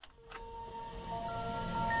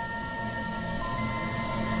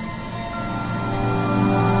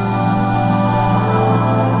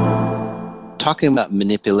talking about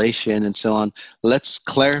manipulation and so on, let's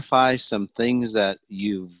clarify some things that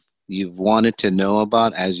you've wanted to know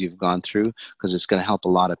about as you've gone through, because it's going to help a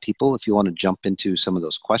lot of people. If you want to jump into some of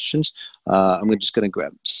those questions, I'm just going to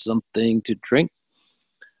grab something to drink.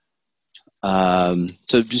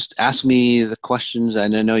 So just ask me the questions,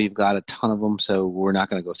 and I know you've got a ton of them, so we're not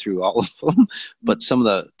going to go through all of them, but some of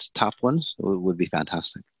the top ones would be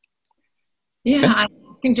fantastic. Yeah, okay. I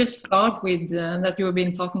can just start with that you have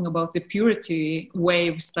been talking about the purity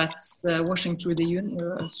waves that's washing through the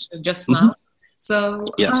universe just now. So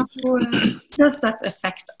yes. How does that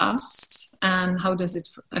affect us, and how does it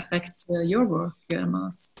affect your work,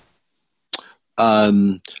 Mads?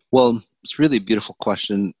 Well, it's really a beautiful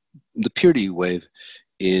question. The purity wave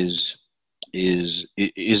is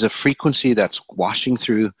a frequency that's washing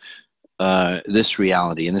through this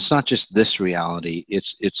reality, and it's not just this reality.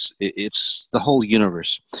 It's the whole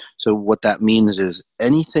universe. So what that means is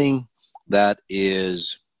anything that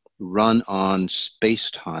is run on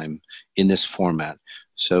space-time in this format.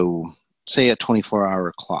 So say a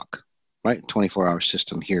 24-hour clock, right? 24-hour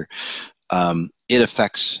system here. It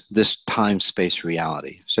affects this time-space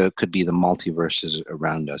reality. So it could be the multiverses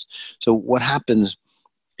around us. So what happens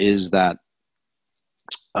is that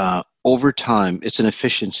over time, it's an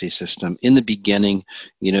efficiency system. In the beginning,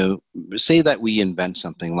 say that we invent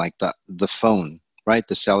something like the phone, right?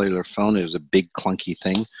 The cellular phone is a big clunky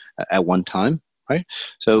thing at one time, right?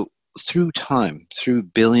 So through time, through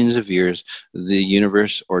billions of years, the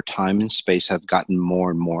universe or time and space have gotten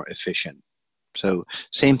more and more efficient. So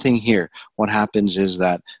same thing here. What happens is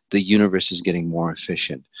that the universe is getting more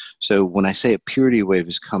efficient. So when I say a purity wave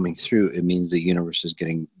is coming through, it means the universe is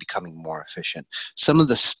becoming more efficient. Some of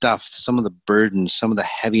the stuff, some of the burdens, some of the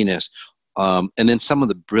heaviness, and then some of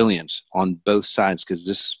the brilliance on both sides, because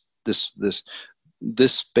this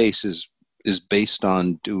space is based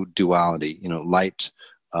on duality. Light,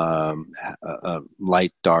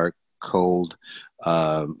 light, dark, cold,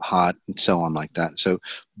 hot, and so on like that. So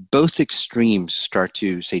both extremes start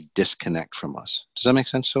to, say, disconnect from us. Does that make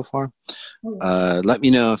sense so far? Let me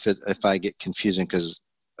know if I get confusing, because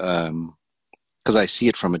I see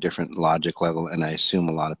it from a different logic level, and I assume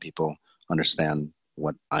a lot of people understand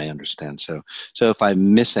what I understand. So if I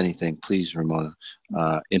miss anything, please, Ramona,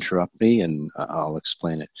 interrupt me and I'll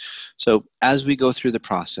explain it. So as we go through the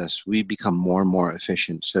process, we become more and more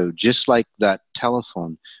efficient. So just like that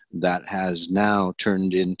telephone that has now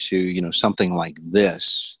turned into, something like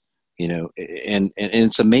this, and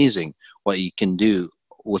it's amazing what you can do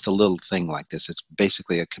with a little thing like this. It's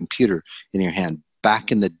basically a computer in your hand.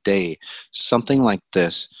 Back in the day, something like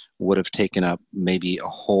this would have taken up maybe a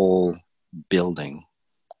whole building,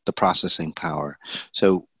 the processing power.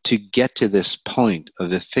 So to get to this point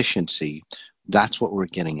of efficiency, that's what we're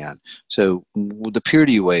getting at. So the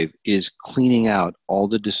purity wave is cleaning out all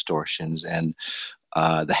the distortions and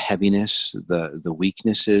the heaviness, the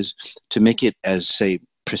weaknesses, to make it as, say,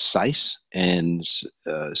 precise and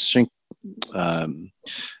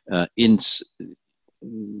in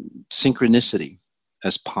synchronicity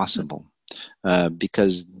as possible,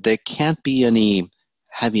 because there can't be any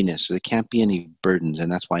heaviness, there can't be any burdens,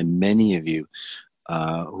 and that's why many of you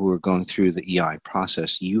who are going through the EI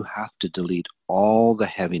process, you have to delete all the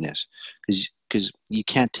heaviness, because you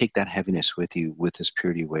can't take that heaviness with you with this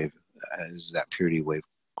purity wave as that purity wave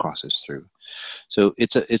crosses through. So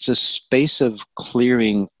it's a space of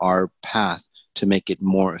clearing our path to make it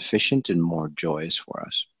more efficient and more joyous for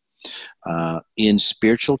us. In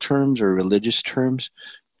spiritual terms or religious terms,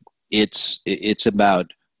 it's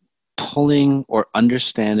about pulling or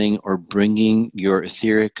understanding or bringing your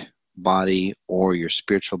etheric body or your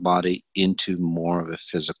spiritual body into more of a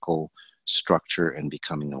physical structure and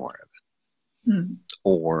becoming aware of it.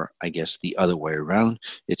 Or I guess the other way around,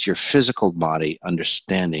 it's your physical body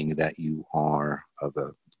understanding that you are of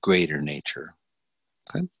a greater nature.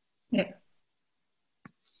 Okay? Yeah.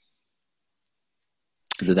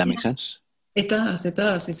 Did that make sense? It does.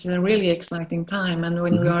 It's a really exciting time. And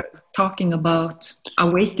when we are talking about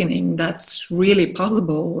awakening, that's really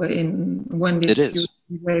possible when this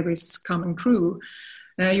wave is coming through.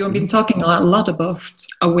 You have been talking a lot about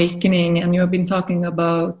awakening, and you have been talking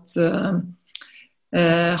about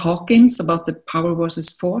Hawkins, about the power versus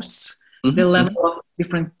force, the level of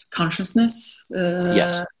different consciousness.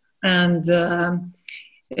 Yes. And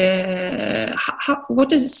what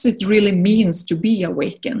does it really means to be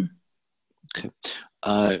awakened? Okay.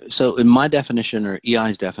 So in my definition, or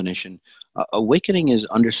EI's definition, awakening is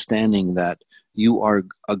understanding that you are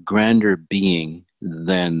a grander being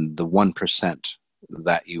than the 1%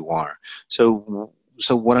 that you are. So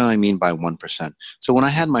so what do I mean by 1%? So when I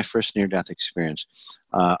had my first near-death experience,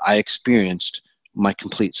 I experienced my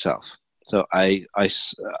complete self. So I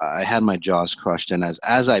had my jaws crushed, and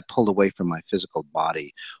as I pulled away from my physical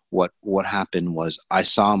body, what happened was I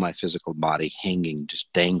saw my physical body hanging,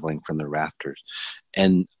 just dangling from the rafters,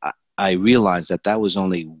 and I realized that was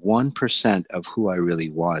only 1% of who I really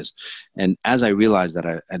was. And as I realized that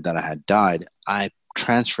I had died, I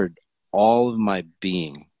transferred all of my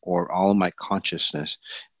being, or all of my consciousness,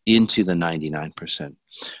 into the 99%.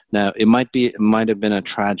 Now, it might have been a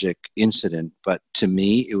tragic incident, but to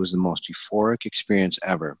me, it was the most euphoric experience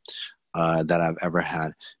ever that I've ever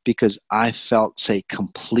had, because I felt, say,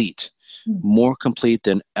 complete, more complete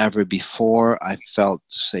than ever before. I felt,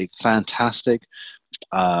 say, fantastic.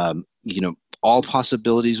 All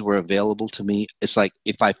possibilities were available to me. It's like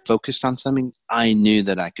if I focused on something, I knew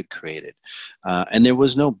that I could create it. And there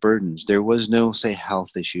was no burdens. There was no, say,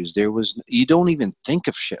 health issues. You don't even think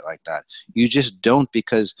of shit like that. You just don't,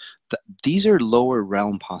 because these are lower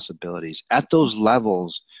realm possibilities. At those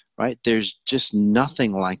levels, right, there's just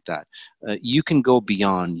nothing like that. You can go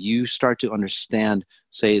beyond. You start to understand,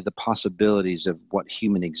 say, the possibilities of what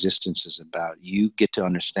human existence is about. You get to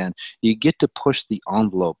understand. You get to push the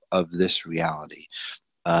envelope of this reality.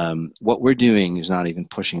 What we're doing is not even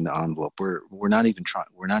pushing the envelope. We're not even trying.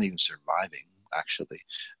 We're not even surviving. Actually,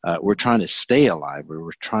 we're trying to stay alive.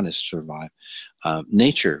 We're trying to survive.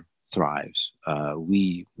 Nature thrives.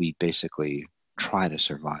 We basically try to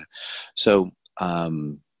survive. So.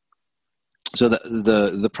 So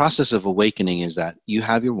the process of awakening is that you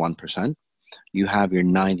have your 1%, you have your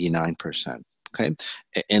 99%, okay?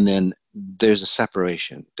 And then there's a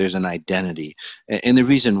separation, there's an identity. And the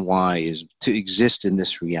reason why is to exist in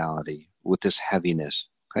this reality with this heaviness,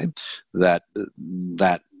 okay? That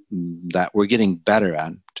we're getting better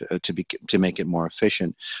at to make it more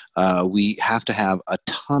efficient. We have to have a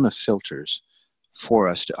ton of filters for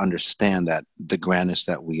us to understand that the grandness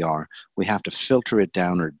that we are. We have to filter it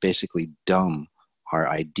down, or basically dumb our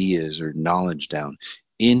ideas or knowledge down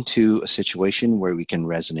into a situation where we can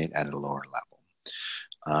resonate at a lower level.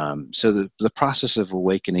 So the process of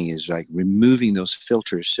awakening is like removing those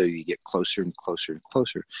filters, so you get closer and closer and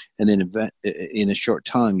closer. And then in a short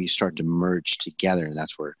time, you start to merge together. And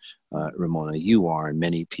that's where, Ramona, you are, and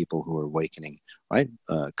many people who are awakening, right?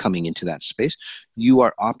 Coming into that space, you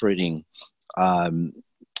are operating.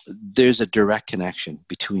 There's a direct connection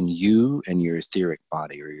between you and your etheric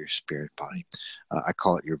body, or your spirit body. I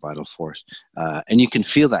call it your vital force. And you can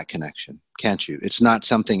feel that connection, can't you? It's not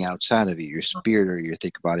something outside of you. Your spirit or your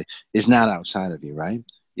etheric body is not outside of you, right?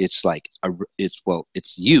 It's like,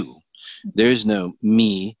 it's you. There's no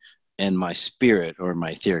me and my spirit or my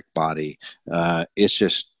etheric body. It's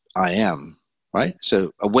just I am, right?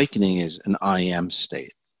 So awakening is an I am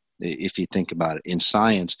state. If you think about it in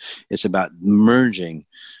science, it's about merging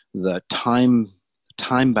the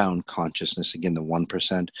time-bound consciousness, again, the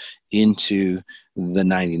 1%, into the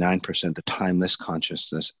 99%, the timeless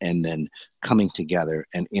consciousness, and then coming together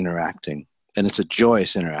and interacting. And it's a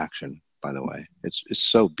joyous interaction, by the way. It's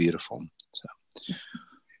so beautiful. So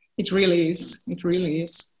it really is. It really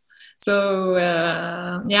is. So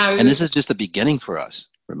yeah. And this is just the beginning for us,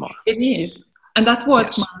 Ramona. It is. And that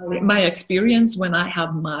was my experience when I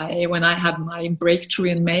had my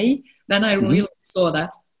breakthrough in May. Then I really saw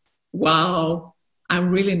that, wow, I'm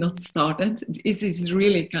really not started. It is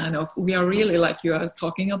really kind of, we are really, like you are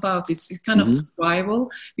talking about, it's kind of survival.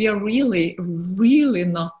 We are really, really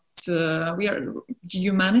not.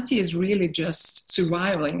 Humanity is really just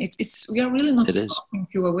surviving. We are really not starting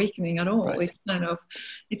to awakening at all. Right. It's kind of,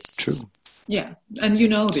 true. Yeah, and you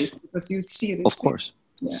know this because you see this. Of course.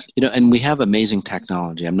 Yeah. And we have amazing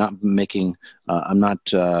technology. I'm not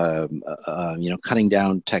cutting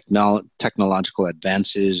down technological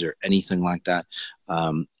advances or anything like that.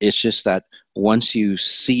 It's just that once you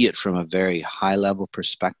see it from a very high level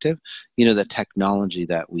perspective, the technology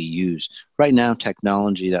that we use right now,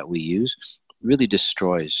 really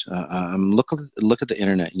destroys. Look at the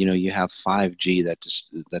internet. You have 5G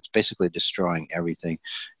that's basically destroying everything.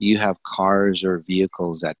 You have cars or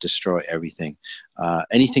vehicles that destroy everything.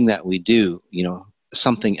 Anything that we do,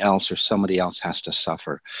 something else or somebody else has to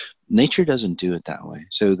suffer. Nature doesn't do it that way.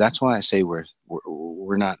 So that's why I say we're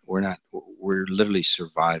we're literally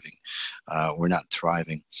surviving. We're not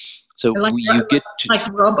thriving. So you get to,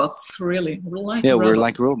 like robots, really. We're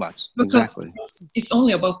like robots. Because exactly. It's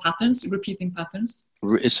only about patterns, repeating patterns.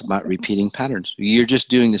 It's about repeating patterns. You're just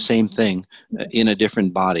doing the same thing in a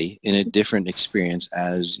different body, in a different experience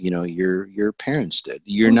as, your parents did.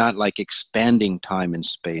 You're not like expanding time and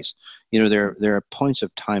space. There are points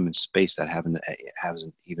of time and space that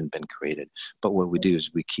hasn't even been created. But what we do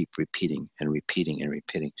is we keep repeating and repeating and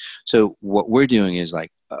repeating. So what we're doing is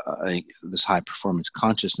like this high performance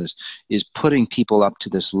consciousness is putting people up to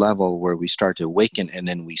this level where we start to awaken, and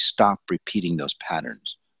then we stop repeating those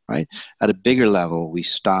patterns. Right? At a bigger level, we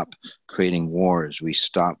stop creating wars. We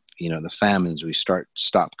stop, the famines. We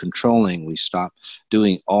stop controlling. We stop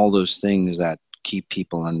doing all those things that keep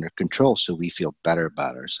people under control, so we feel better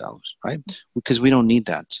about ourselves, right? Because we don't need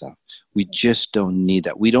that stuff. We just don't need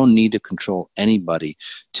that. We don't need to control anybody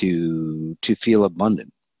to feel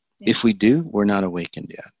abundant. Yes. If we do, we're not awakened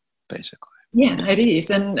yet, basically. Yeah, it is,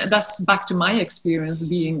 and that's back to my experience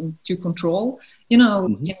being to control.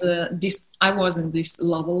 I was in this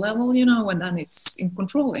level, and then it's in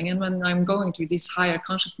controlling. And when I'm going to this higher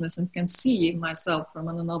consciousness and can see myself from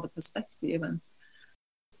another perspective, and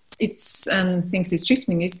things is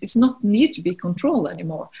shifting, it's not need to be controlled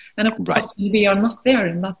anymore. And of course, we are not there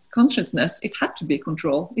in that consciousness. It had to be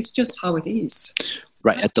control. It's just how it is.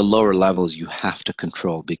 Right. At the lower levels, you have to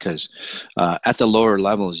control, because at the lower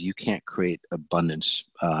levels, you can't create abundance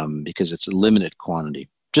because it's a limited quantity.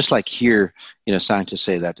 Just like here, scientists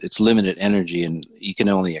say that it's limited energy and you can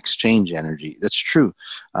only exchange energy. That's true.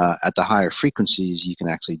 At the higher frequencies, you can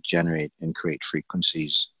actually generate and create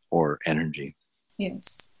frequencies or energy.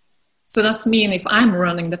 Yes. So that's mean if I'm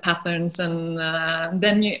running the patterns, and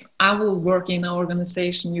then I will work in an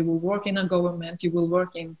organization, you will work in a government, you will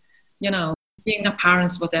work in, being a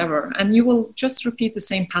parent, whatever, and you will just repeat the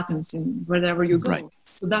same patterns in wherever you go. Right.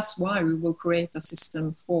 So that's why we will create a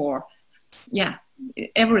system for,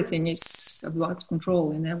 everything is about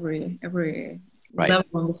control in every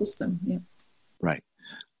level of the system. Yeah. Right.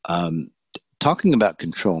 Talking about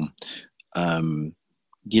control,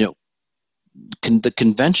 the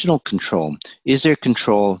conventional control, is there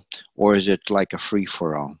control, or is it like a free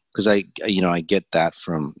for all? Because I get that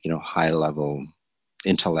from high level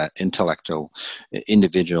intellectual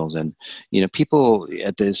individuals, and people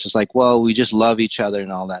at this is like, well, we just love each other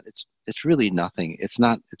and all that. It's really nothing. It's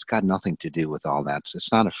got nothing to do with all that. So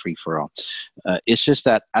it's not a free for all. It's just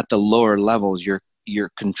that at the lower levels,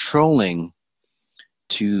 you're controlling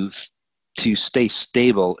to stay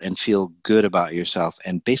stable and feel good about yourself.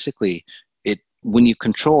 And basically, when you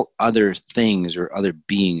control other things or other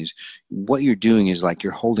beings, what you're doing is like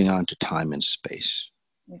you're holding on to time and space.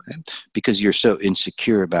 Okay? Because you're so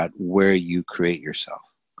insecure about where you create yourself.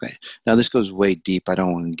 Okay. Now this goes way deep. I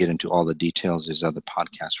don't want to get into all the details. There's other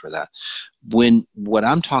podcasts for that. What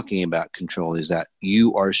I'm talking about control is that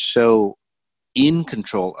you are so in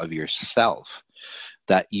control of yourself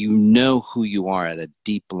that you know who you are at a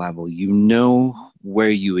deep level. You know where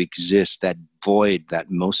you exist, that void that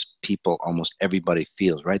most people, almost everybody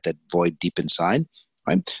feels, right? That void deep inside,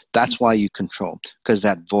 right? That's why you control, because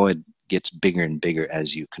that void gets bigger and bigger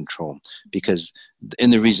as you control.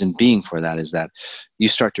 And the reason being for that is that you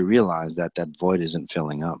start to realize that that void isn't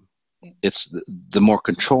filling up. It's the more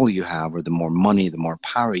control you have, or the more money, the more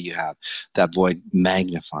power you have, that void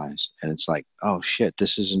magnifies. And it's like, oh shit,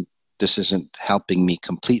 this isn't helping me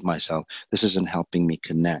complete myself. This isn't helping me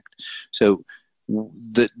connect. So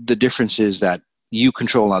the difference is that you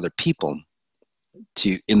control other people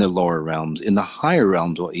in the lower realms. In the higher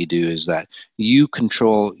realms, what you do is that you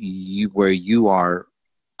control where you are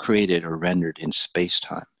created or rendered in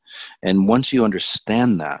space-time. And once you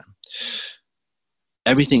understand that,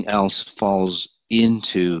 everything else falls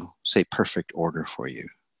into, say, perfect order for you.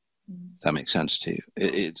 That makes sense to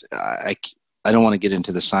you. I don't want to get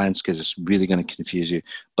into the science because it's really going to confuse you,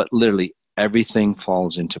 but literally everything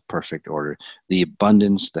falls into perfect order. The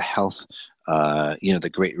abundance, the health, the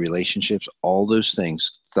great relationships, all those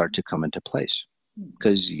things start to come into place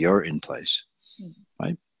because you're in place,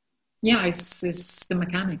 right? Yeah, it's the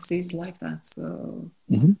mechanics is like that. So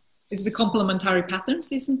it's the complementary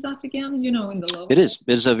patterns, isn't that again? In the low. It is.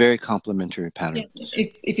 It's a very complementary pattern. Yeah,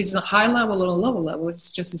 if it's a high level or a lower level, it's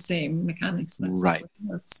just the same mechanics. Right.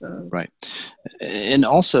 Right. And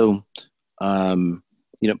also,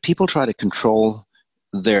 people try to control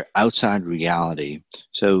their outside reality.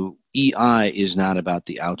 So EI is not about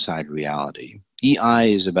the outside reality.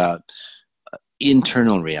 EI is about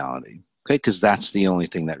internal reality. Okay, because that's the only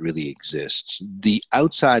thing that really exists. The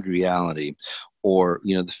outside reality, or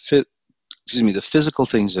the physical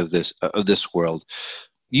things of this world,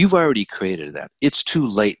 you've already created that. It's too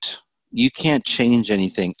late. You can't change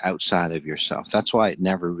anything outside of yourself. That's why it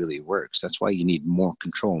never really works. That's why you need more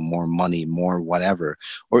control, more money, more whatever,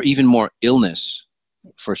 or even more illness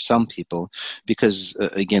for some people, because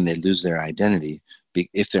again, they lose their identity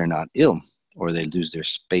if they're not ill, or they lose their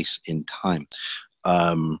space in time.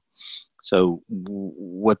 So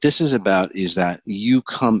what this is about is that you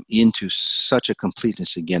come into such a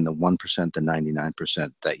completeness, again, the 1%, the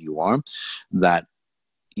 99% that you are, that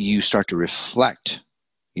you start to reflect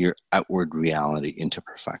your outward reality into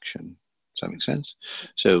perfection. Does that make sense?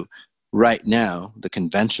 So right now, the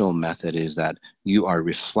conventional method is that you are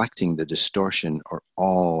reflecting the distortion, or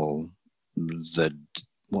all the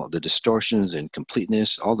distortions and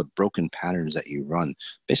completeness, all the broken patterns that you run,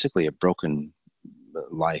 basically a broken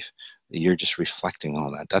life. You're just reflecting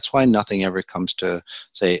all that. That's why nothing ever comes to,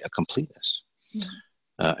 say, a completeness.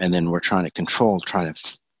 And then we're trying to control, trying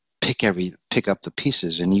to pick up the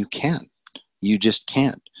pieces, and you can't. You just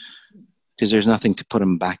can't, because there's nothing to put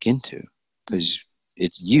them back into, because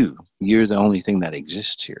it's you. You're the only thing that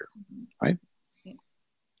exists here, right?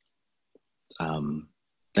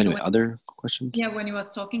 Anyway, other questions? Yeah, when you were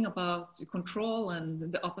talking about control and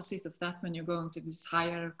the opposite of that, when you're going to this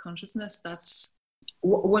higher consciousness, that's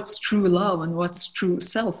what's true love and what's true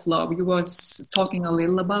self-love. You was talking a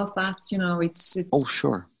little about that, it's oh,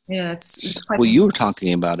 sure. Yeah, it's quite. Well, you were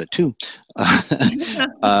talking about it too,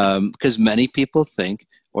 because many people think,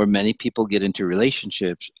 or many people get into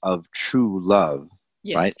relationships of true love,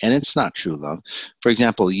 yes, right? And it's not true love. For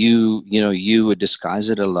example, you would disguise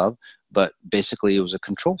it a love, but basically it was a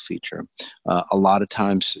control feature. A lot of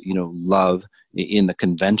times, love in the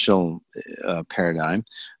conventional paradigm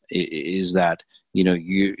is that,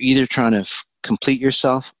 you're either trying to complete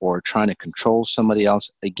yourself or trying to control somebody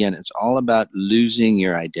else. Again, it's all about losing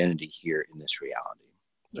your identity here in this reality.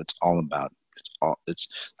 That's all about.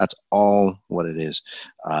 That's all what it is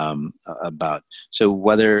about. So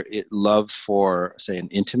whether it love for, say, an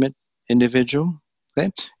intimate individual,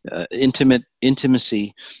 okay, intimate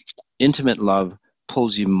love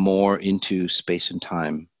pulls you more into space and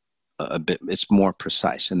time. A bit, it's more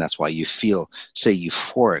precise, and that's why you feel, say,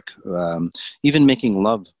 euphoric. Even making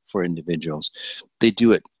love for individuals, they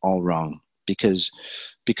do it all wrong, because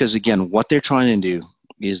again, what they're trying to do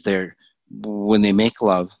is when they make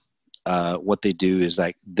love, what they do is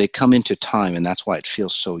like they come into time, and that's why it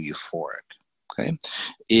feels so euphoric. Okay,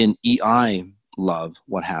 in EI love,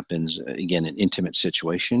 what happens again in intimate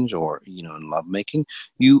situations, or in lovemaking,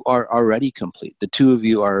 you are already complete. The two of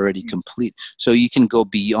you are already complete, so you can go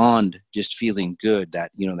beyond just feeling good,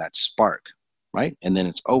 that that spark, right? And then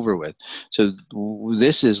it's over with. So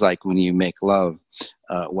this is like when you make love,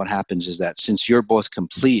 what happens is that since you're both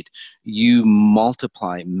complete, you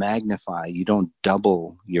multiply, magnify. You don't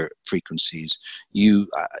double your frequencies. You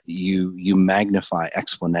magnify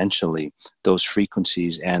exponentially those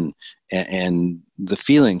frequencies, and the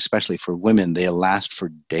feeling, especially for women, they'll last for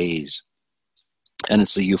days, and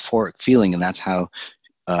it's a euphoric feeling, and that's how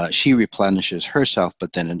she replenishes herself,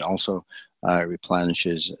 but then it also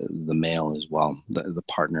replenishes the male as well, the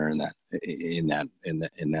partner in that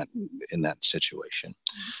situation.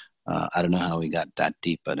 I don't know how we got that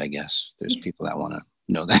deep, but I guess there's people that want to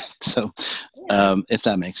know that. So, if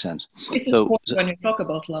that makes sense. It's important when you talk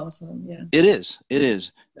about love. So yeah, it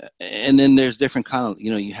is. And then there's different kind of,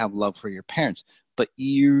 you have love for your parents, but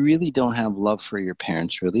you really don't have love for your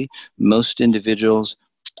parents. Really, most individuals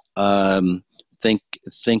think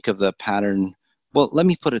of the pattern. Well, let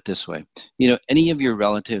me put it this way. Any of your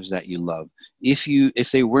relatives that you love,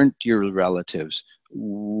 if they weren't your relatives,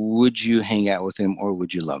 would you hang out with them, or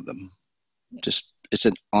would you love them? Yes. It's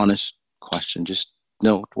an honest question. Just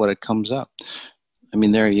note what it comes up. I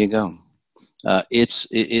mean, there you go.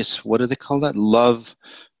 It's what do they call that? Love.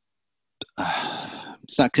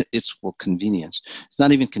 It's not. It's convenience. It's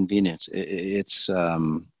not even convenience. It's what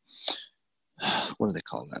do they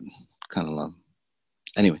call that kind of love?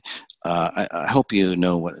 Anyway, I hope you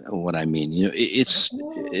know what I mean. It's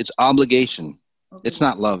obligation. Okay. It's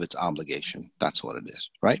not love. It's obligation. That's what it is,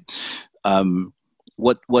 right?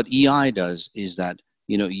 What EI does is that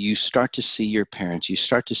you start to see your parents. You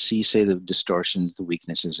start to see, say, the distortions, the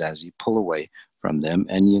weaknesses as you pull away from them,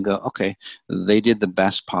 and you go, okay, they did the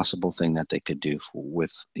best possible thing that they could do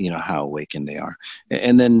with how awakened they are,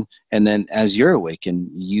 and then as you're awakened,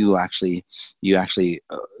 you actually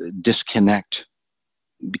disconnect.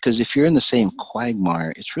 Because if you're in the same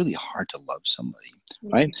quagmire, it's really hard to love somebody,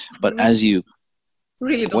 right? But as you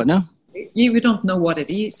really don't, what now? You don't know what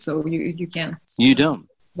it is, so you can't. You don't.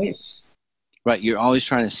 Wait. Right. You're always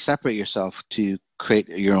trying to separate yourself to create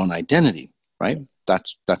your own identity, right? Yes.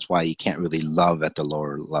 That's why you can't really love at the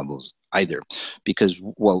lower levels either, because,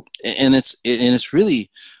 well, and it's really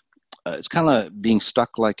it's kind of being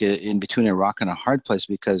stuck like in between a rock and a hard place,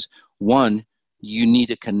 because one, you need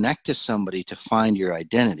to connect to somebody to find your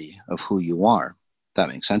identity of who you are. That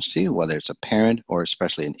makes sense to you, whether it's a parent or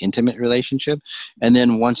especially an intimate relationship. And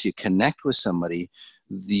then once you connect with somebody,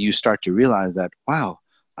 you start to realize that, wow,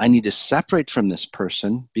 I need to separate from this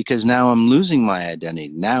person because now I'm losing my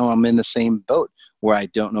identity. Now I'm in the same boat where I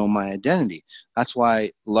don't know my identity. That's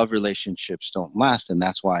why love relationships don't last, and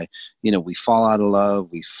that's why, we fall out of love.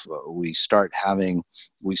 We stop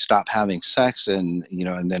having sex, and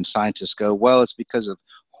and then scientists go, well, it's because of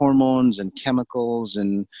hormones and chemicals,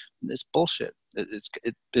 and it's bullshit.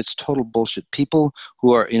 It's total bullshit. People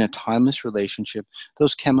who are in a timeless relationship,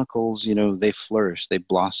 those chemicals, they flourish, they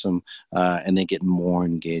blossom, and they get more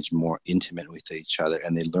engaged, more intimate with each other,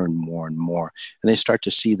 and they learn more and more, and they start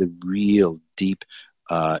to see the real deep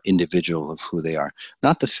individual of who they are.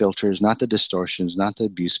 Not the filters, not the distortions, not the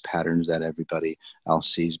abuse patterns that everybody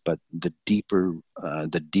else sees, but the deeper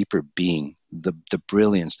being, the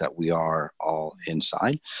brilliance that we are all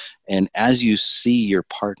inside. And as you see your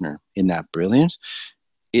partner in that brilliance,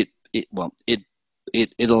 it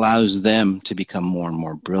allows them to become more and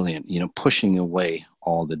more brilliant, pushing away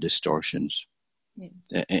all the distortions.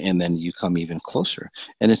 Yes. And then you come even closer,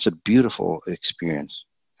 and it's a beautiful experience.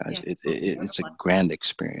 Yeah, it's a grand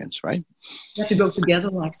experience, right? You have to go together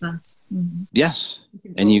like that. Mm-hmm. Yes,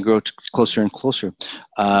 and you grow closer and closer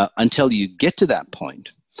until you get to that point.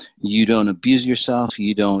 You don't abuse yourself.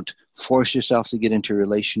 You don't force yourself to get into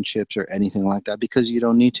relationships or anything like that, because you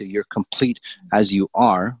don't need to. You're complete as you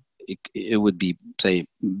are. It would be, say,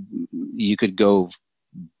 you could go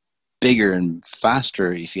bigger and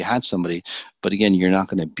faster if you had somebody, but again, you're not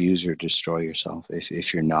going to abuse or destroy yourself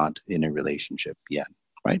if you're not in a relationship yet.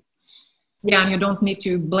 Right? Yeah, and you don't need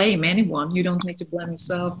to blame anyone. You don't need to blame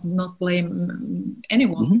yourself, not blame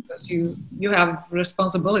anyone, mm-hmm. because you have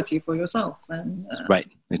responsibility for yourself. And right,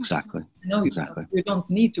 exactly. Know exactly. You don't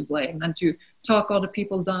need to blame and to talk other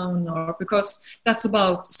people down, or because that's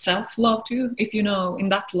about self-love too. If in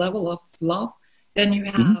that level of love, then you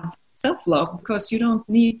have mm-hmm. self-love, because you don't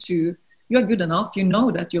need to. You are good enough. You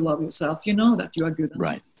know that you love yourself. You know that you are good enough.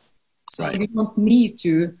 Right. So right. You don't need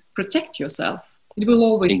to protect yourself. It will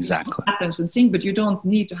always exactly. be patterns and things, but you don't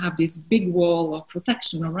need to have this big wall of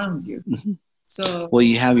protection around you. Mm-hmm. So, well,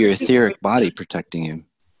 you have your etheric body protecting you.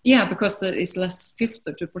 Yeah, because there is less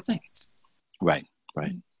filter to protect. Right.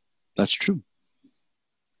 That's true.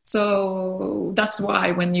 So that's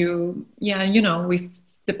why when if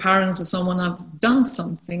the parents or someone have done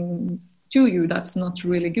something to you that's not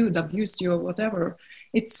really good, abused you or whatever,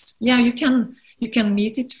 you can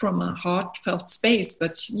meet it from a heartfelt space,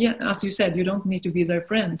 but as you said, you don't need to be their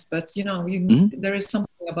friends, but mm-hmm. there is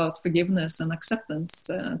something about forgiveness and acceptance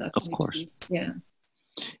that's of course. Yeah,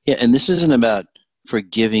 and this isn't about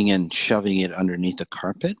forgiving and shoving it underneath the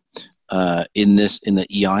carpet. In the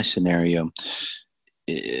EI scenario,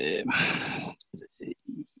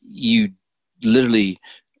 you literally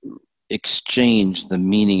exchange the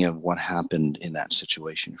meaning of what happened in that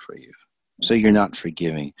situation for you. So you're not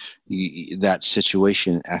forgiving. That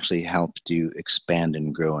situation actually helped you expand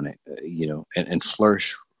and grow in it, and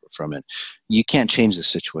flourish from it. You can't change the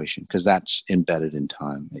situation because that's embedded in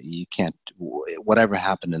time. You can't. Whatever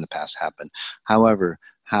happened in the past happened. However,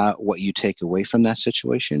 what you take away from that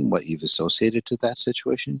situation, what you've associated to that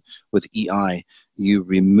situation, with EI, you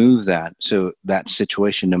remove that, so that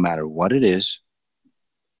situation, no matter what it is,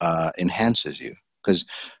 enhances you. Because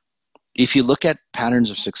if you look at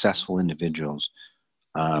patterns of successful individuals,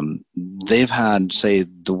 they've had, say,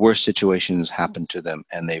 the worst situations happen to them,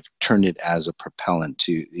 and they've turned it as a propellant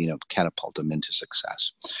to, catapult them into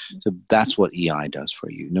success. So that's what EI does for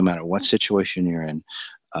you. No matter what situation you're in,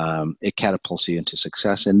 it catapults you into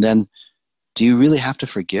success. And then, do you really have to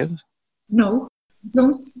forgive? No,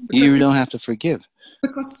 don't. You don't have to forgive.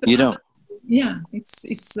 Because you don't. Yeah,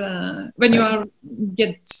 it's when you are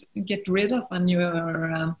get rid of, and you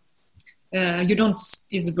are. You don't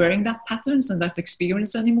is wearing that patterns and that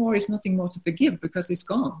experience anymore. It's nothing more to forgive, because it's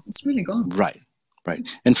gone. It's really gone. Right.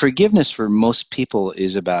 And forgiveness for most people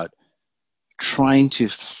is about trying to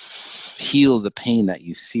heal the pain that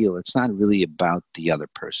you feel. It's not really about the other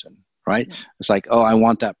person, right? Yeah. It's like, oh, I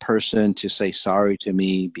want that person to say sorry to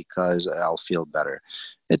me because I'll feel better.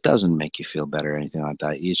 It doesn't make you feel better or anything like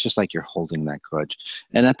that. It's just like you're holding that grudge.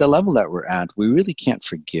 And at the level that we're at, we really can't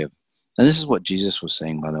forgive. And this is what Jesus was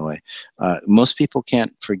saying, by the way. Most people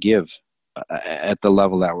can't forgive at the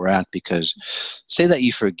level that we're at, because say that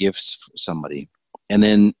you forgive somebody, and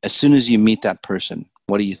then as soon as you meet that person,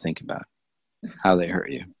 what do you think about? how they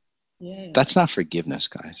hurt you. Yeah. That's not forgiveness,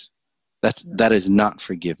 guys. That is not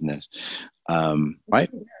forgiveness. Right?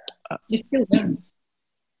 It's still there.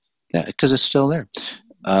 Yeah, because it's still there.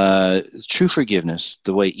 True forgiveness,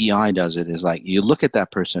 the way EI does it, is like you look at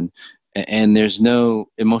that person and there's no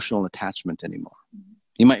emotional attachment anymore.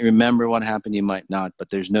 You might remember what happened, you might not,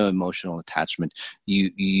 but there's no emotional attachment.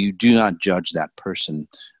 You do not judge that person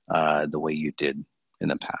the way you did in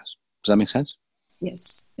the past. Does that make sense?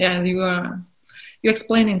 Yes. Yeah, you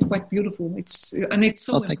explaining it quite beautiful. It's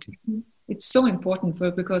so important. It's so important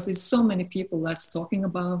because it's so many people that's talking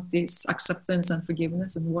about this acceptance and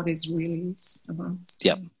forgiveness and what it really is about.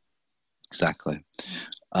 Yep, exactly.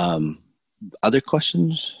 Other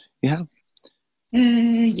questions you have?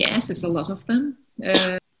 Yes, it's a lot of them.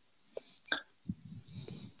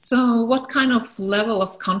 So what kind of level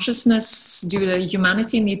of consciousness do the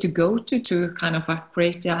humanity need to go to kind of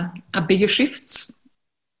create a bigger shift? Say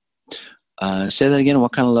that again.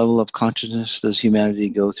 What kind of level of consciousness does humanity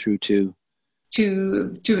go through to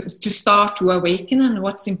start to awaken, and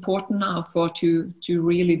what's important now to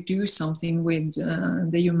really do something with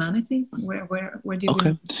the humanity? Where do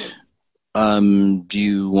okay. Do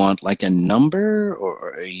you want like a number,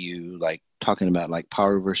 or are you like talking about like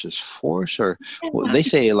power versus force, or well, they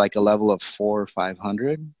say like a level of 400 or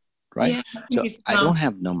 500, right? Yeah, so I don't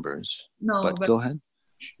have numbers. No, but go ahead.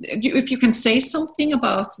 If you can say something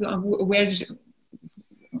about where do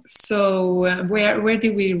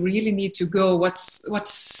we really need to go?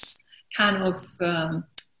 What's kind of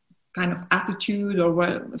attitude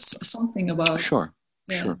or something about? Sure.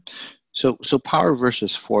 So power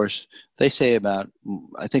versus force, they say I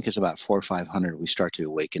think it's about 400 or 500. We start to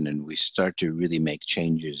awaken and we start to really make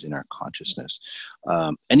changes in our consciousness.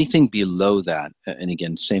 Anything below that, and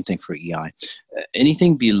again, same thing for EI.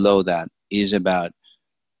 Anything below that is about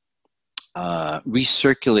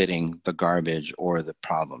recirculating the garbage or the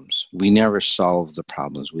problems. We never solve the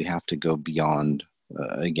problems. We have to go beyond,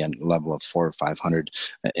 again, level of 400 or 500.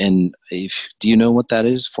 And do you know what that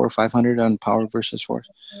is, 400 or 500 on power versus force?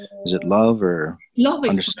 Is it love or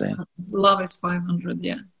understand? Love is 500,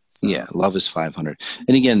 yeah. So. Yeah, love is 500.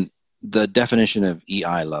 And again, the definition of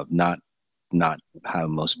EI love, not how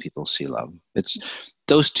most people see love. It's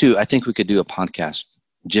those two. I think we could do a podcast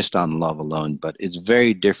just on love alone, but it's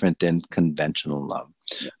very different than conventional love.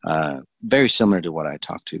 Very similar to what I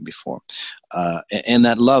talked to before. And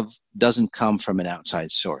that love doesn't come from an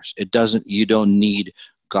outside source. You don't need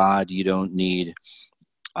God. You don't need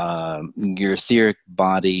your etheric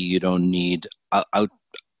body. You don't need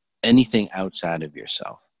anything outside of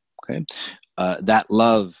yourself. Okay. That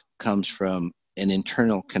love comes from an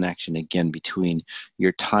internal connection, again, between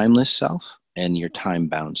your timeless self and your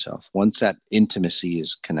time-bound self. Once that intimacy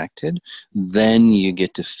is connected, then you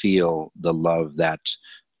get to feel the love that's,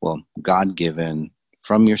 well, God-given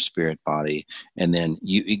from your spirit body, and then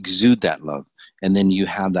you exude that love, and then you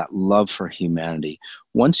have that love for humanity.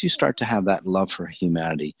 Once you start to have that love for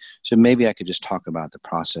humanity, so maybe I could just talk about the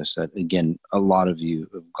process that, again, a lot of you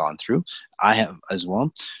have gone through. I have as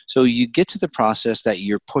well. So you get to the process that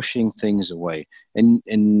you're pushing things away. And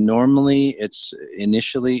normally it's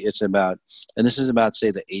about, and this is about, say,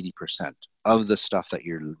 the 80% of the stuff that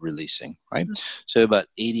you're releasing, right? Mm-hmm. So about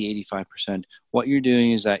 85%, what you're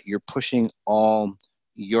doing is that you're pushing all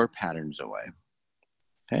your patterns away.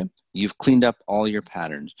 Okay, you've cleaned up all your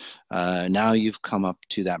patterns. Now you've come up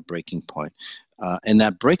to that breaking point. And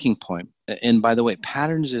that breaking point, and by the way,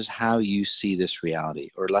 patterns is how you see this reality,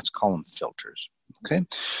 or let's call them filters. Okay,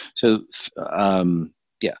 so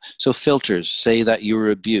so filters, say that you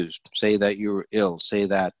were abused, say that you were ill, say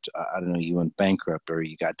that, I don't know, you went bankrupt or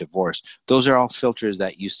you got divorced. Those are all filters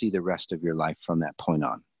that you see the rest of your life from that point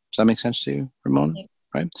on. Does that make sense to you, Ramona? Yeah.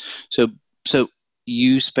 Right? So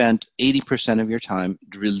you spent 80% of your time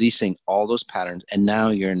releasing all those patterns, and now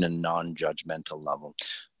you're in a non-judgmental level.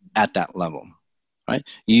 At that level, right?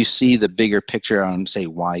 You see the bigger picture on, say,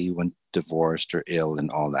 why you went divorced or ill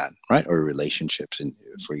and all that, right? Or relationships in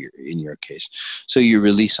your case. So you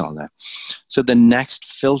release all that. So the next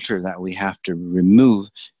filter that we have to remove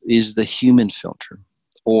is the human filter,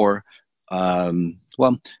 or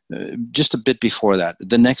just a bit before that.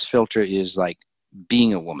 The next filter is like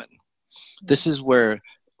being a woman. This is where,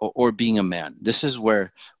 or being a man, this is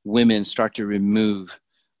where women start to remove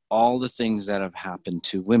all the things that have happened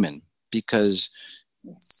to women, because,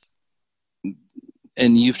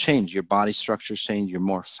 and you've changed, your body structure's changed, you're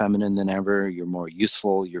more feminine than ever, you're more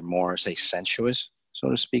youthful, you're more, say, sensuous, so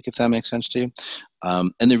to speak, if that makes sense to you.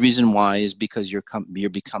 And the reason why is because you're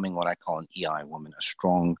becoming what I call an EI woman, a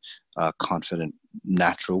strong, confident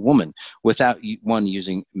natural woman without one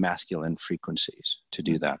using masculine frequencies to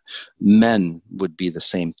do that. Men would be the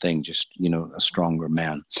same thing, just, a stronger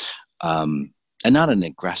man. And not an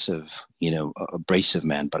aggressive, abrasive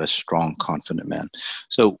man, but a strong, confident man.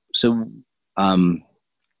 So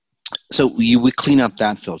we clean up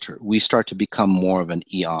that filter. We start to become more of an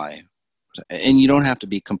EI. And you don't have to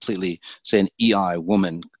be completely, say, an EI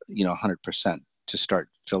woman, 100% to start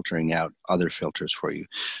filtering out other filters for you.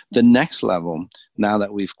 The next level, now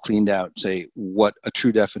that we've cleaned out, say, what a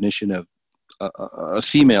true definition of a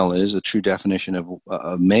female is, a true definition of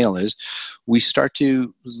a male is, we start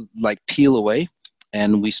to peel away,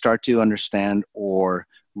 and we start to understand or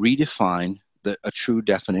redefine a true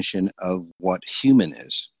definition of what human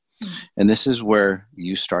is. Mm-hmm. And this is where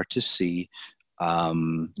you start to see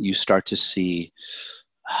the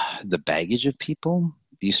baggage of people.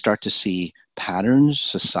 You start to see patterns,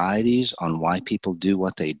 societies on why people do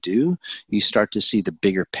what they do. You start to see the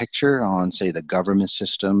bigger picture on, say, the government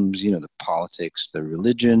systems, the politics, the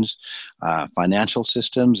religions, financial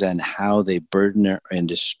systems, and how they burden and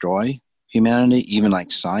destroy humanity. Even like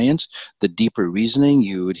science, the deeper reasoning,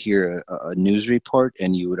 you would hear a news report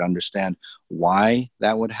and you would understand why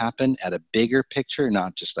that would happen at a bigger picture,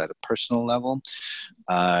 not just at a personal level.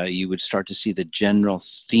 You would start to see the general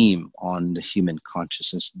theme on the human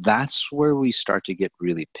consciousness. That's where we start to get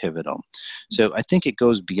really pivotal. So I think it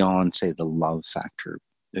goes beyond, say, the love factor,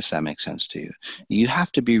 if that makes sense to you. You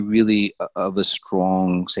have to be really of a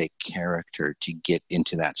strong, say, character to get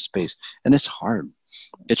into that space. And it's hard.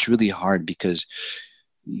 It's really hard because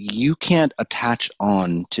you can't attach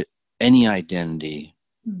on to any identity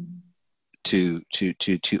to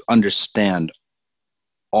understand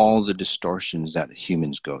all the distortions that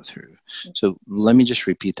humans go through. So let me just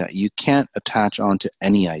repeat that. You can't attach on to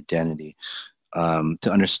any identity to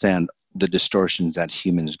understand the distortions that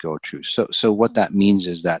humans go through. So what that means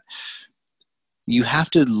is that you have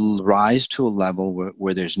to rise to a level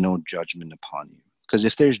where there's no judgment upon you. Because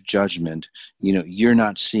if there's judgment, you're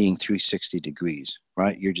not seeing 360 degrees,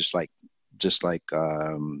 right? You're just like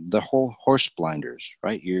the whole horse blinders,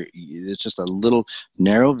 right? It's just a little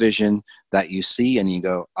narrow vision that you see, and you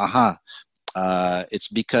go, aha, it's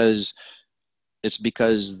because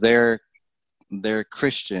they're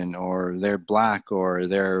Christian, or they're black, or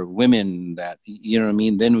they're women, that, you know what I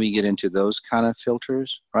mean? Then we get into those kind of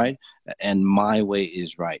filters, right? And my way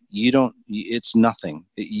is right. It's nothing.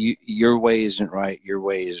 Your way isn't right. Your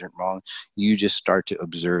way isn't wrong. You just start to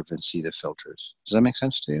observe and see the filters. Does that make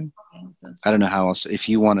sense to you? I don't know how else, if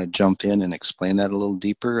you want to jump in and explain that a little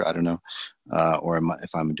deeper, I don't know. Or if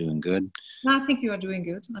I'm doing good. No, I think you are doing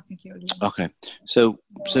good. Okay. So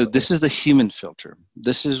this is the human filter.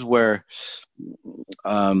 This is where,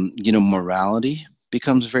 morality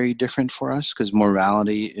becomes very different for us, because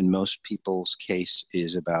morality in most people's case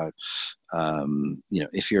is about,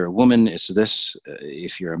 if you're a woman, it's this.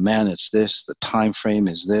 If you're a man, it's this. The time frame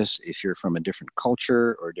is this. If you're from a different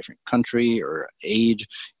culture or a different country or age,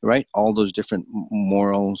 right? All those different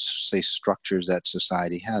moral, say, structures that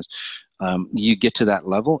society has. You get to that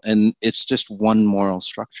level, and it's just one moral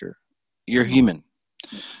structure. You're human.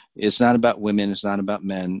 It's not about women. It's not about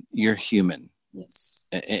men. You're human. Yes.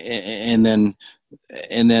 And then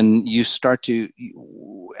you start to,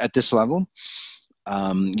 at this level,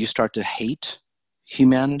 you start to hate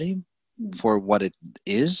humanity for what it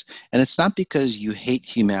is. And it's not because you hate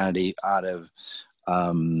humanity out of,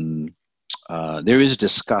 there is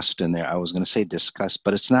disgust in there. I was going to say disgust,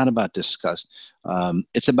 but it's not about disgust.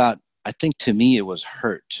 It's about, I think to me, it was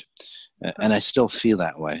hurt. And I still feel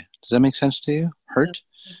that way. Does that make sense to you? Hurt?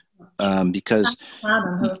 Because...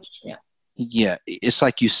 Yeah, it's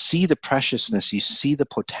like you see the preciousness, you see the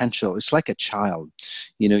potential. It's like a child,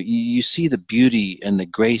 you see the beauty and the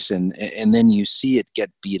grace, and then you see it get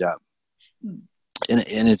beat up, and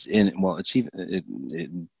it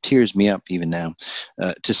tears me up even now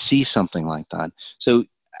to see something like that. So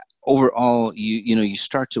overall, you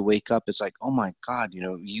start to wake up. It's like, oh my God,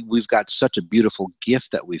 we've got such a beautiful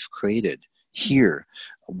gift that we've created here.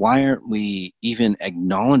 Why aren't we even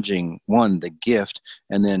acknowledging, one, the gift,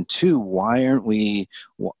 and then two, why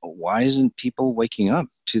isn't people waking up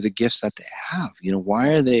to the gifts that they have? Why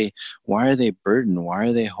are they burdened? Why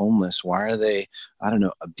are they homeless? Why are they,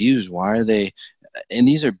 abused? Why are they? And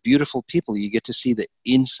these are beautiful people. You get to see the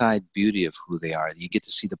inside beauty of who they are. You get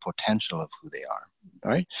to see the potential of who they are.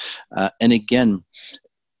 All right. And again,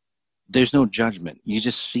 there's no judgment. You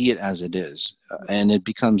just see it as it is. And it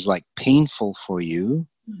becomes like painful for you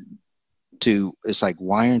it's like,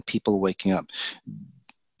 why aren't people waking up?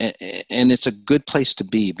 And it's a good place to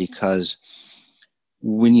be, because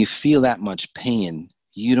when you feel that much pain,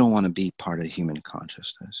 you don't want to be part of human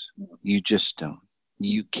consciousness. You just don't.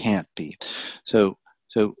 You can't be. So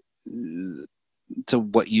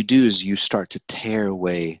what you do is you start to tear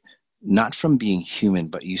away, not from being human,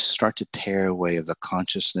 but you start to tear away of the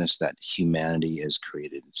consciousness that humanity has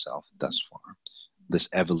created itself thus far, this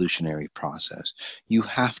evolutionary process. You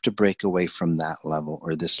have to break away from that level,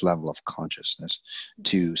 or this level of consciousness,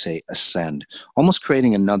 to, say, ascend, almost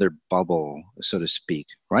creating another bubble, so to speak,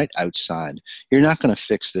 right outside. You're not going to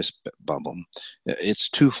fix this bubble. It's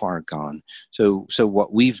too far gone. So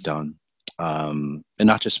what we've done, and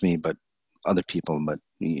not just me, but other people, but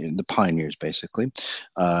the pioneers basically,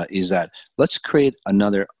 is that let's create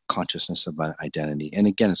another consciousness of an identity. And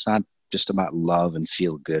again, it's not just about love and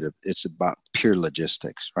feel good. It's about pure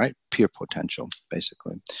logistics, right? Pure potential,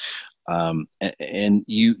 basically. And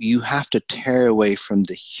you have to tear away from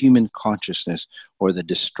the human consciousness, or the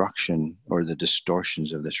destruction or the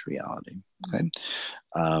distortions of this reality. Okay.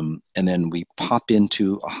 And then we pop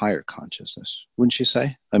into a higher consciousness, wouldn't you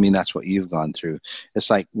say? I mean, that's what you've gone through. It's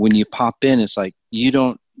like when you pop in, it's like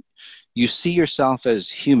you see yourself as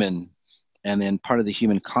human, and then part of the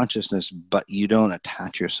human consciousness, but you don't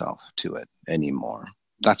attach yourself to it anymore.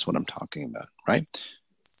 That's what I'm talking about, right?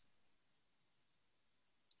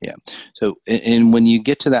 Yeah. So, and when you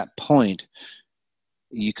get to that point,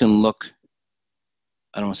 you can look,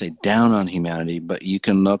 I don't want to say down on humanity, but you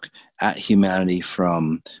can look at humanity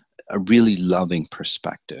from a really loving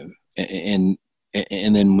perspective. And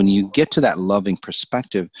then when you get to that loving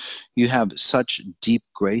perspective, you have such deep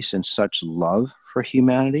grace and such love for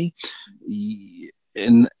humanity.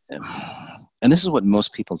 And this is what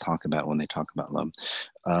most people talk about when they talk about love,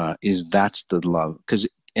 is that's the love. Because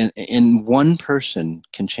in one person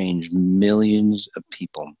can change millions of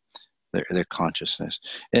people, their consciousness.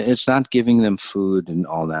 It's not giving them food and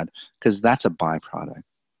all that, because that's a byproduct.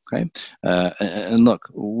 Okay. And look,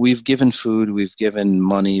 we've given food, we've given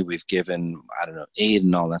money, we've given, I don't know, aid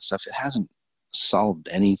and all that stuff. It hasn't solved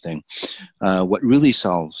anything. What really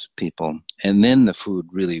solves people, and then the food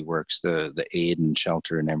really works, the aid and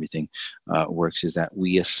shelter and everything works, is that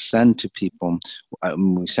we ascend to people,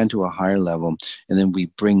 we ascend to a higher level, and then we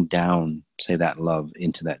bring down, say, that love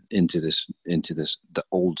into this the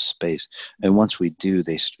old space. And once we do,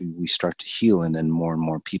 we start to heal, and then more and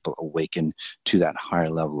more people awaken to that higher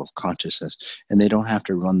level of consciousness, and they don't have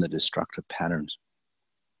to run the destructive patterns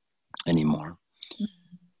anymore.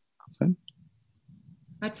 Okay.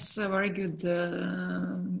 That's a very good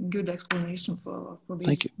explanation for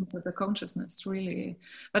this of the consciousness, really.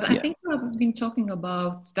 But I think I've been talking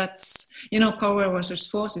about that's, power versus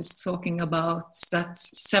force is talking about that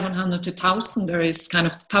 700 to 1,000. There is kind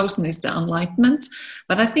of 1,000 is the enlightenment.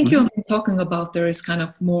 But I think you've been talking about there is kind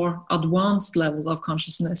of more advanced level of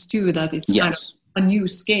consciousness too, that it's kind of a new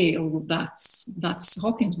scale that's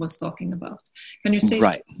Hawkins was talking about. Can you say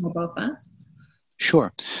something about that?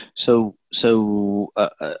 Sure. So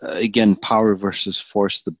again, Power versus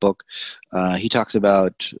Force, the book, he talks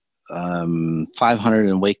about 500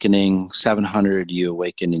 awakening, 700 you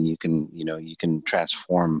awaken, and you can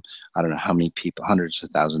transform, I don't know how many people, hundreds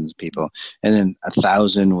of thousands of people, and then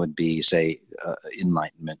 1,000 would be, say,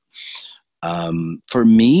 enlightenment. For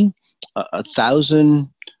me, 1,000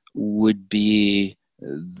 would be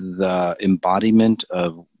the embodiment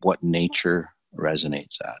of what nature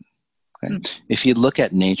resonates at. Okay? If you look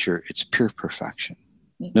at nature, it's pure perfection.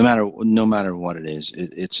 Yes. No matter what it is,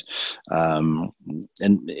 it's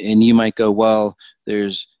and you might go, well,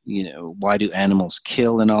 there's why do animals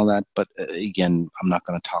kill and all that? But again, I'm not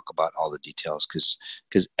going to talk about all the details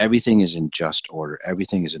because everything is in just order.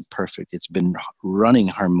 Everything is in perfect. It's been running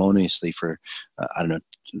harmoniously for I don't know,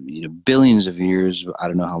 billions of years. I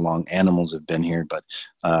don't know how long animals have been here, but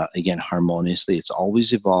again, harmoniously, it's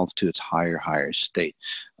always evolved to its higher state.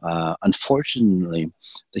 Unfortunately,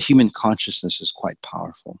 the human consciousness is quite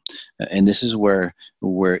powerful, and this is where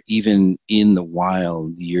even in the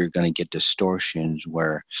wild, you're going to get distortions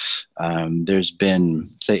where there's been,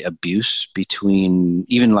 say, abuse between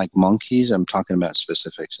even like monkeys. I'm talking about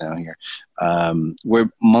specifics now here, where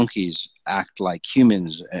monkeys act like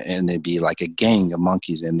humans, and they'd be like a gang of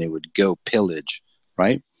monkeys, and they would go pillage,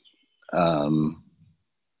 right?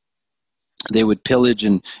 They would pillage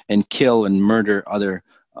and kill and murder other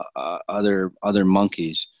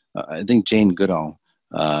monkeys. I think Jane Goodall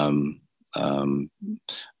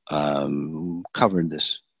covered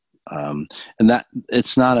this, and that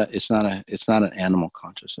it's not an animal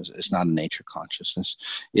consciousness. It's not a nature consciousness.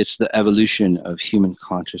 It's the evolution of human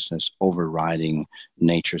consciousness overriding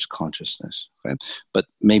nature's consciousness. Okay? But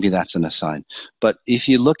maybe that's an aside. But if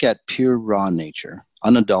you look at pure raw nature,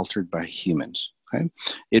 unadulterated by humans, Okay,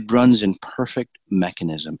 it runs in perfect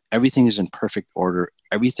mechanism. Everything is in perfect order.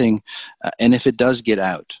 Everything, and if it does get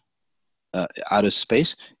out of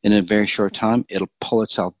space in a very short time, it'll pull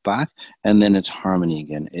itself back, and then it's harmony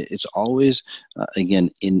again. It's always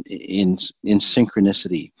again in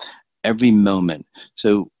synchronicity every moment.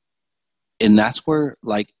 So, and that's where,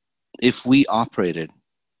 like, if we operated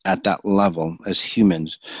at that level as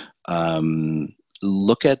humans,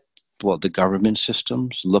 look at the government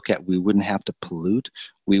systems. Look at, we wouldn't have to pollute.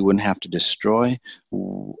 We wouldn't have to destroy.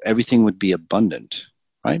 Everything would be abundant,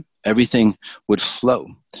 right? Everything would flow.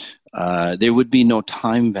 There would be no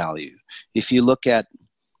time value. If you look at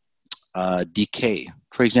decay,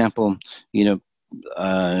 for example,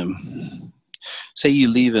 say you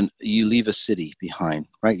leave a city behind,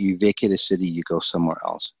 right? You vacate a city, you go somewhere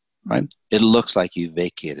else, right? It looks like you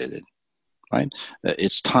vacated it, right?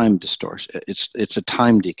 It's time distortion. It's a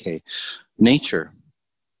time decay. Nature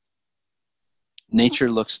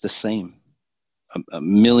looks the same. A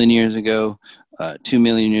million years ago, 2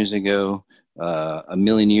 million years ago, a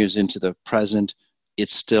million years into the present, it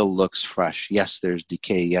still looks fresh. Yes, there's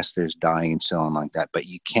decay. Yes, there's dying and so on like that. But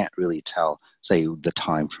you can't really tell, say, the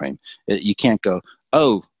time frame. You can't go,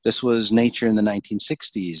 oh, this was nature in the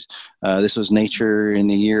 1960s. This was nature in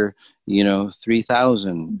the year,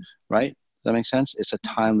 3000, right? Does that make sense? It's a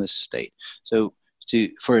timeless state. So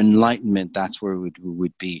for enlightenment, that's where we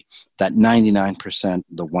would be. That 99%,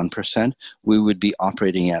 the 1%, we would be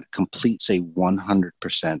operating at complete, say,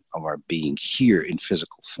 100% of our being here in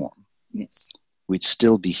physical form. Yes. We'd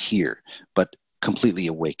still be here, but completely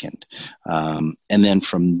awakened. And then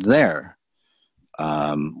from there,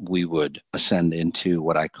 we would ascend into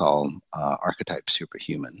what I call archetype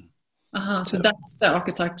superhuman. So that's the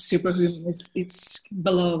archetype superhuman. It's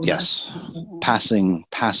below. Yes, passing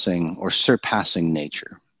or surpassing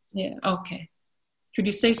nature. Yeah. Okay. Could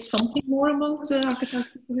you say something more about the archetype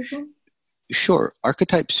superhuman? Sure.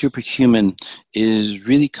 Archetype superhuman is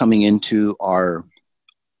really coming into our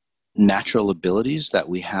natural abilities that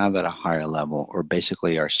we have at a higher level, or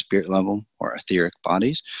basically our spirit level or etheric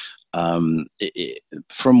bodies. From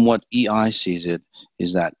what EI sees it,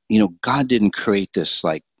 is that God didn't create this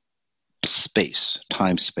like space,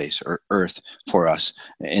 time space, or earth for us,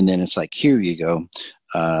 and then it's like, here you go,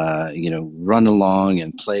 run along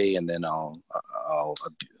and play, and then I'll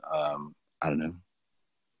I don't know,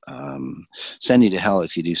 send you to hell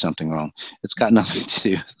if you do something wrong. It's got nothing to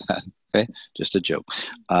do with that. Okay, just a joke.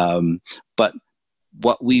 But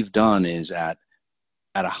what we've done is at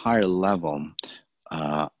a higher level,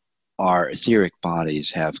 our etheric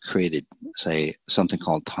bodies have created, say, something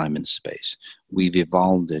called time and space. We've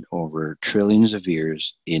evolved it over trillions of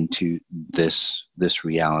years into this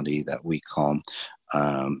reality that we call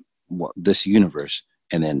this universe,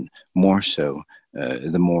 and then more so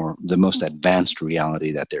the most advanced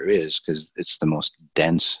reality that there is, because it's the most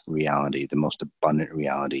dense reality, the most abundant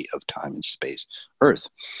reality of time and space, Earth.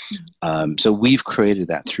 So we've created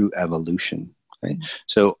that through evolution. Okay?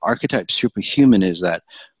 So archetype superhuman is that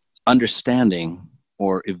understanding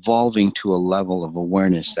or evolving to a level of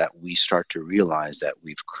awareness that we start to realize that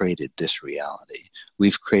we've created this reality.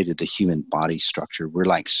 We've created the human body structure. We're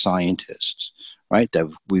like scientists, right? That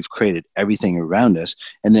we've created everything around us,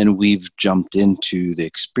 and then we've jumped into the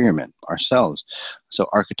experiment ourselves. So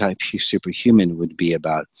archetype superhuman would be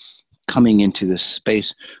about coming into this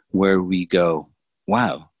space where we go,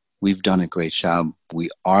 wow, we've done a great job. We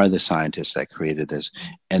are the scientists that created this.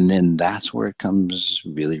 And then that's where it comes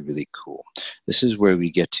really, really cool. This is where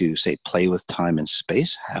we get to, say, play with time and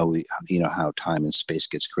space, how time and space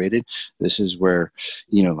gets created. This is where,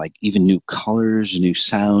 like even new colors, new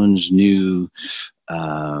sounds, new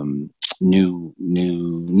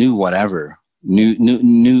whatever,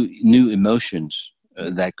 new emotions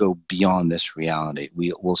that go beyond this reality.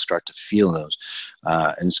 We'll start to feel those.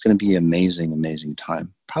 And it's going to be amazing, amazing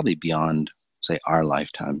time. Probably beyond, say, our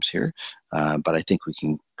lifetimes here. But I think we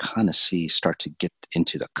can kind of start to get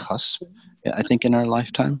into the cusp, I think, in our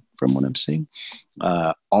lifetime, from what I'm seeing.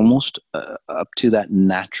 Almost up to that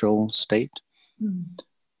natural state.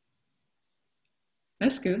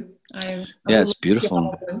 That's good. It's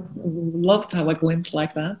beautiful. Love to have a glimpse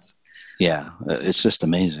like that. Yeah, it's just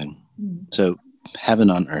amazing. So heaven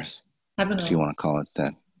on earth, if you want to call it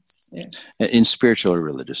that. Yes. In spiritual or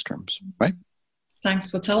religious terms, right? Thanks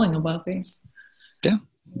for telling about this. Yeah.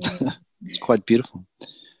 It's quite beautiful.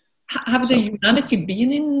 Have the humanity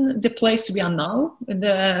been in the place we are now, in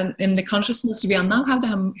the consciousness we are now? Have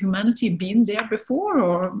the humanity been there before,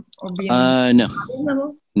 or been?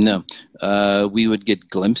 No. We would get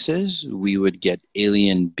glimpses. We would get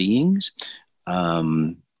alien beings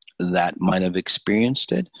that might have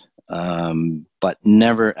experienced it. but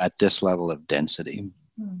never at this level of density.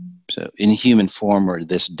 So in human form or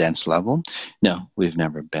this dense level, no, we've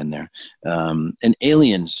never been there. And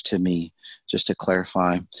aliens, to me, just to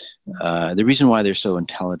clarify, the reason why they're so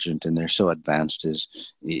intelligent and they're so advanced is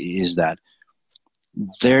that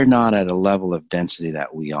they're not at a level of density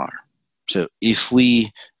that we are. So if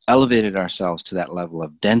we elevated ourselves to that level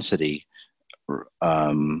of density,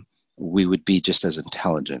 we would be just as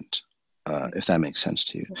intelligent, if that makes sense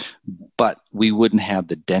to you. But we wouldn't have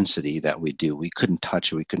the density that we do. We couldn't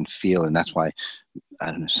touch it, we couldn't feel, and that's why,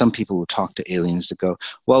 I don't know, some people will talk to aliens that go,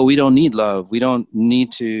 well, we don't need love, we don't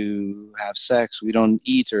need to have sex, we don't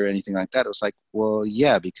eat or anything like that. It was like, well,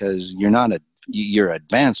 yeah, because you're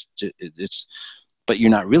advanced. But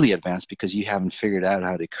you're not really advanced because you haven't figured out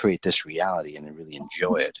how to create this reality and really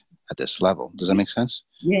enjoy it at this level. Does that make sense?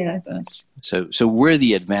 Yeah, it does. So we're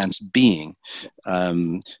the advanced being.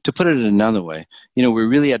 To put it another way, we're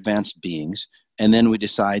really advanced beings, and then we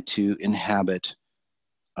decide to inhabit,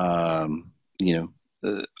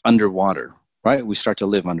 underwater, right? We start to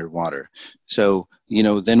live underwater. So,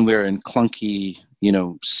 then we're in clunky,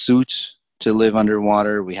 suits to live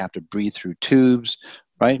underwater. We have to breathe through tubes,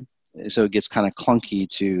 right? So it gets kind of clunky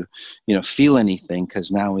to, feel anything because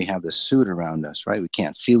now we have the suit around us, right? We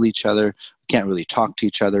can't feel each other. We can't really talk to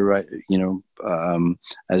each other, right?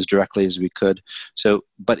 As directly as we could. So,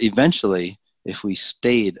 but eventually, if we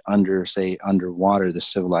stayed underwater, the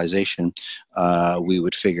civilization, we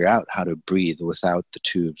would figure out how to breathe without the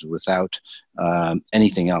tubes, without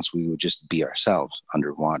anything else. We would just be ourselves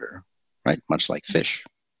underwater, right? Much like fish,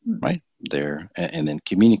 right? There and then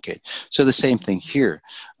communicate. So the same thing here.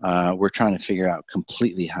 We're trying to figure out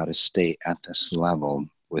completely how to stay at this level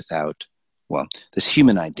without, this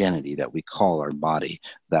human identity that we call our body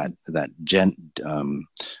that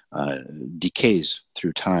decays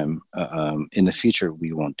through time. In the future,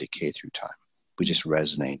 we won't decay through time. We just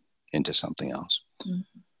resonate into something else.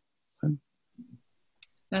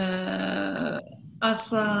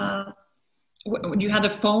 You had a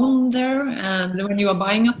phone there, and when you are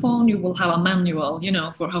buying a phone, you will have a manual,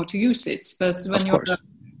 for how to use it. But when you're an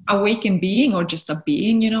awakened being or just a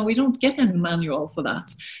being, we don't get any manual for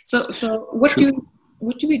that. So what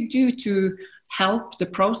do we do to help the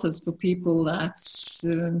process for people that's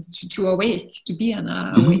to awake, to be an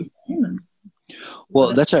awake human?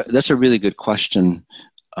 Well, that's a really good question.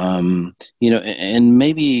 And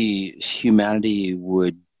maybe humanity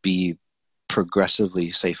would be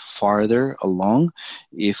progressively, say, farther along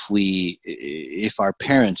if our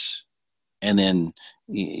parents and then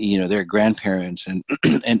their grandparents and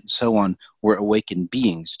and so on were awakened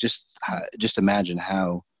beings. Just imagine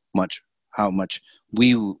how much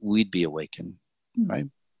we'd be awakened, right?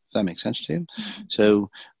 Does that make sense to you? So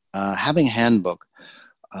having a handbook,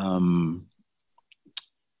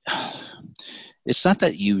 it's not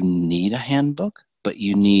that you need a handbook, but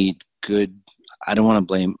you need good. I don't want to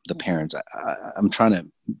blame the parents. I'm trying to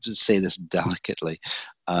just say this delicately.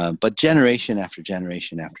 But generation after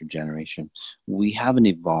generation after generation, we haven't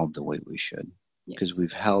evolved the way we should because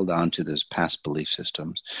we've held on to those past belief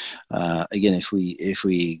systems. Again, if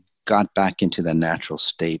we got back into the natural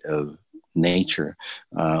state of nature,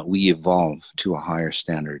 we evolve to a higher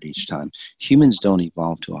standard each time. Humans don't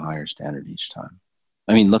evolve to a higher standard each time.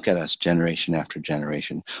 I mean, look at us generation after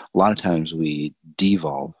generation. A lot of times we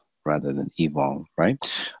devolve rather than evolve, right?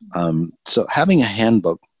 So having a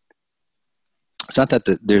handbook, it's not that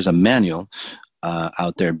there's a manual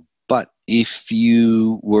out there, but if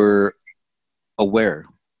you were aware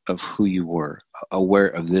of who you were, aware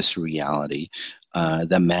of this reality,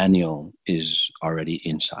 the manual is already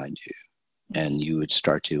inside you. And you would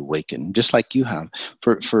start to awaken, just like you have.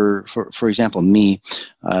 For example, me,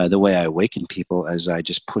 the way I awaken people is I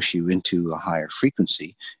just push you into a higher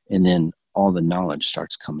frequency, and then all the knowledge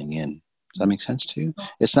starts coming in. Does that make sense to you?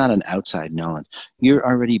 It's not an outside knowledge. You're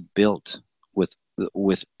already built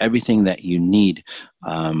with everything that you need.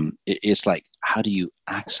 It's like, how do you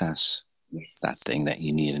access that thing that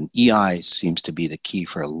you need? And EI seems to be the key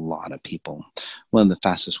for a lot of people. One of the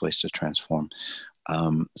fastest ways to transform.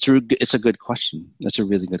 It's a good question. That's a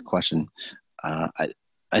really good question. I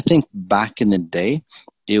think back in the day,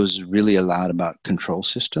 it was really a lot about control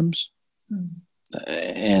systems.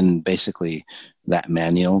 And basically that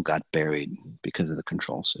manual got buried because of the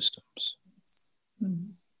control systems.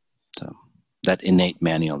 So that innate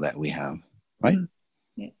manual that we have, right?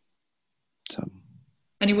 Yeah. So.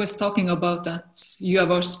 And he was talking about that you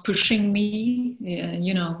was pushing me,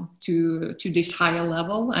 to this higher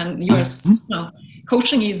level. And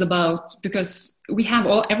coaching is about, because we have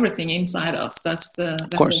everything inside us. That's the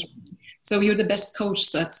of course. So you're the best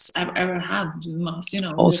coach that's ever had, Mas. You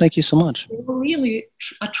know. Oh, thank you so much. You're really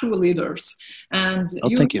true leaders, and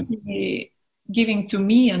you're really giving to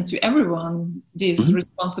me and to everyone this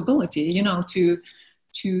responsibility. You know, to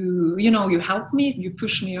you help me, you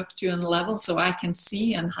push me up to a level so I can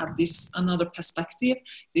see and have this another perspective.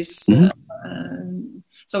 This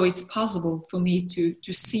so it's possible for me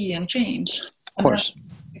to see and change. Of course.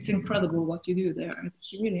 It's incredible what you do there.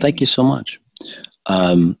 It's really Thank you so much.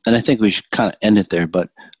 And I think we should kind of end it there, but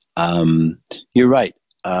you're right.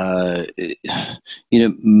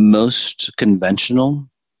 Most conventional,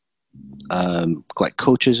 like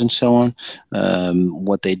coaches and so on,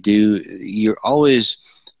 what they do, you're always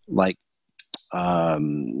like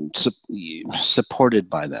supported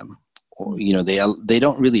by them. Or, they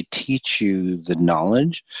don't really teach you the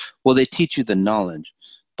knowledge. Well, they teach you the knowledge,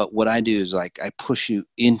 but what I do is like I push you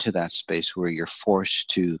into that space where you're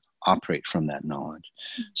forced to operate from that knowledge.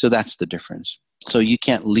 So that's the difference. So you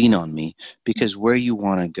can't lean on me, because where you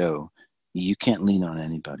want to go, you can't lean on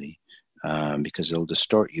anybody, because it'll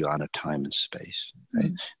distort you out of time and space.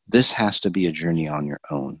 Right? This has to be a journey on your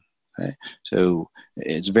own. Right? So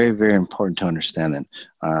it's very, very important to understand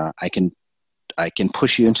that I can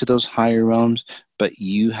push you into those higher realms, but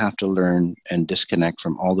you have to learn and disconnect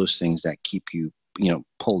from all those things that keep you,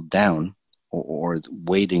 pulled down or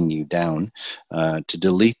weighting you down, to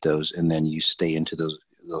delete those, and then you stay into those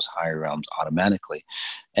higher realms automatically.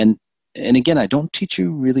 And again, I don't teach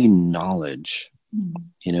you really knowledge.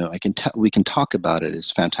 We can talk about it.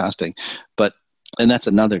 It's fantastic, and that's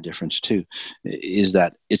another difference too, is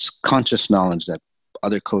that it's conscious knowledge that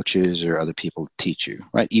other coaches or other people teach you,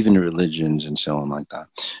 right? Even religions and so on like that.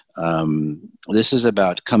 This is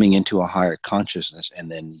about coming into a higher consciousness,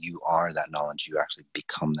 and then you are that knowledge. You actually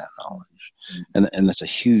become that knowledge. And that's a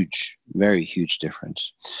huge, very huge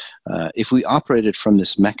difference. If we operated from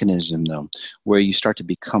this mechanism, though, where you start to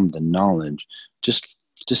become the knowledge, just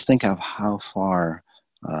think of how far,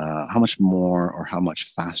 how much more or how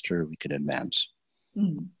much faster we could advance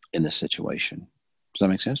in this situation. Does that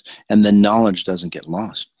make sense? And the knowledge doesn't get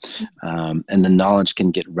lost. And the knowledge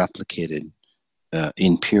can get replicated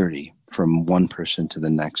in purity from one person to the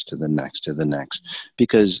next, to the next, to the next,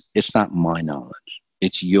 because it's not my knowledge.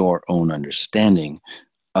 It's your own understanding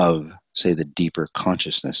of, say, the deeper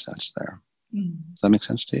consciousness that's there. Does that make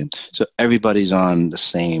sense to you? So everybody's on the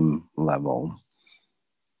same level.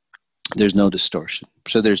 There's no distortion.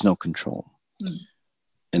 So there's no control.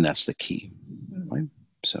 And that's the key. Right?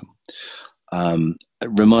 So,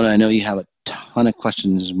 Ramona, I know you have a ton of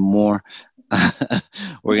questions more.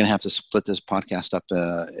 We're going to have to split this podcast up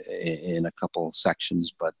in a couple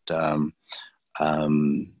sections, but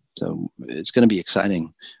so it's going to be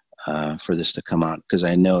exciting for this to come out, because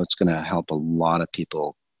I know it's going to help a lot of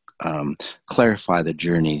people clarify the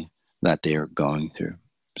journey that they are going through.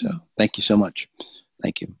 So thank you so much.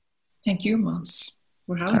 Thank you. Thank you, Mas,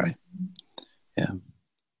 for having me. Yeah.